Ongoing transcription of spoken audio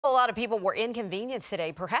A lot of people were inconvenienced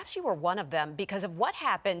today. Perhaps you were one of them because of what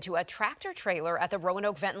happened to a tractor trailer at the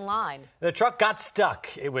Roanoke-Venton line. The truck got stuck.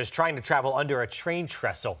 It was trying to travel under a train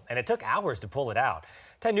trestle, and it took hours to pull it out.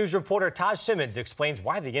 10 News reporter Taj Simmons explains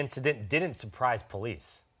why the incident didn't surprise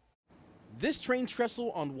police. This train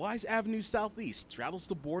trestle on Wise Avenue Southeast travels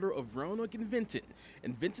the border of Roanoke and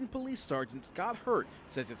Vinton Police Sergeant Scott Hurt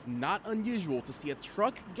says it's not unusual to see a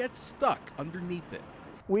truck get stuck underneath it.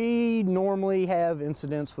 We normally have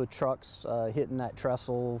incidents with trucks hitting that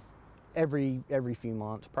trestle every few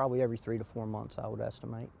months, probably every 3 to 4 months, I would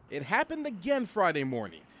estimate. It happened again Friday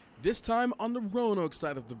morning, this time on the Roanoke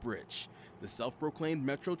side of the bridge. The self-proclaimed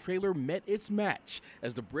Metro trailer met its match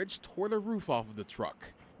as the bridge tore the roof off of the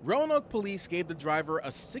truck. Roanoke police gave the driver a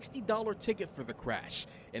 $60 ticket for the crash,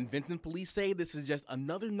 and Vinton police say this is just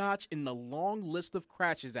another notch in the long list of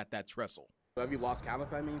crashes at that trestle. Have you lost count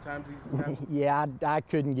of how many times these have happened? Yeah, I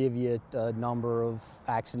couldn't give you a number of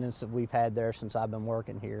accidents that we've had there since I've been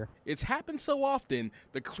working here. It's happened so often,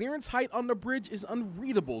 the clearance height on the bridge is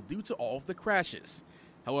unreadable due to all of the crashes.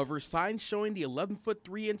 However, signs showing the 11-foot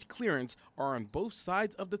 3-inch clearance are on both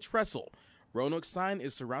sides of the trestle. Roanoke's sign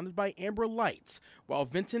is surrounded by amber lights, while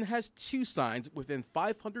Vinton has 2 signs within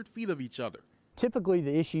 500 feet of each other. Typically,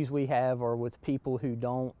 the issues we have are with people who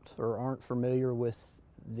don't or aren't familiar with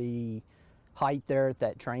the height there at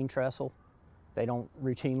that train trestle. They don't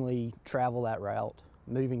routinely travel that route,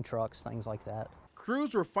 moving trucks, things like that.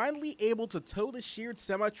 Crews were finally able to tow the sheared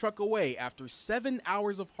semi-truck away after 7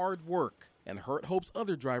 hours of hard work, and Hurt hopes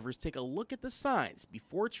other drivers take a look at the signs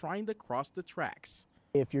before trying to cross the tracks.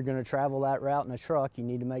 If you're going to travel that route in a truck, you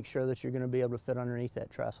need to make sure that you're going to be able to fit underneath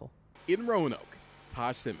that trestle. In Roanoke,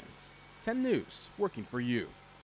 Taj Simmons, 10 News, working for you.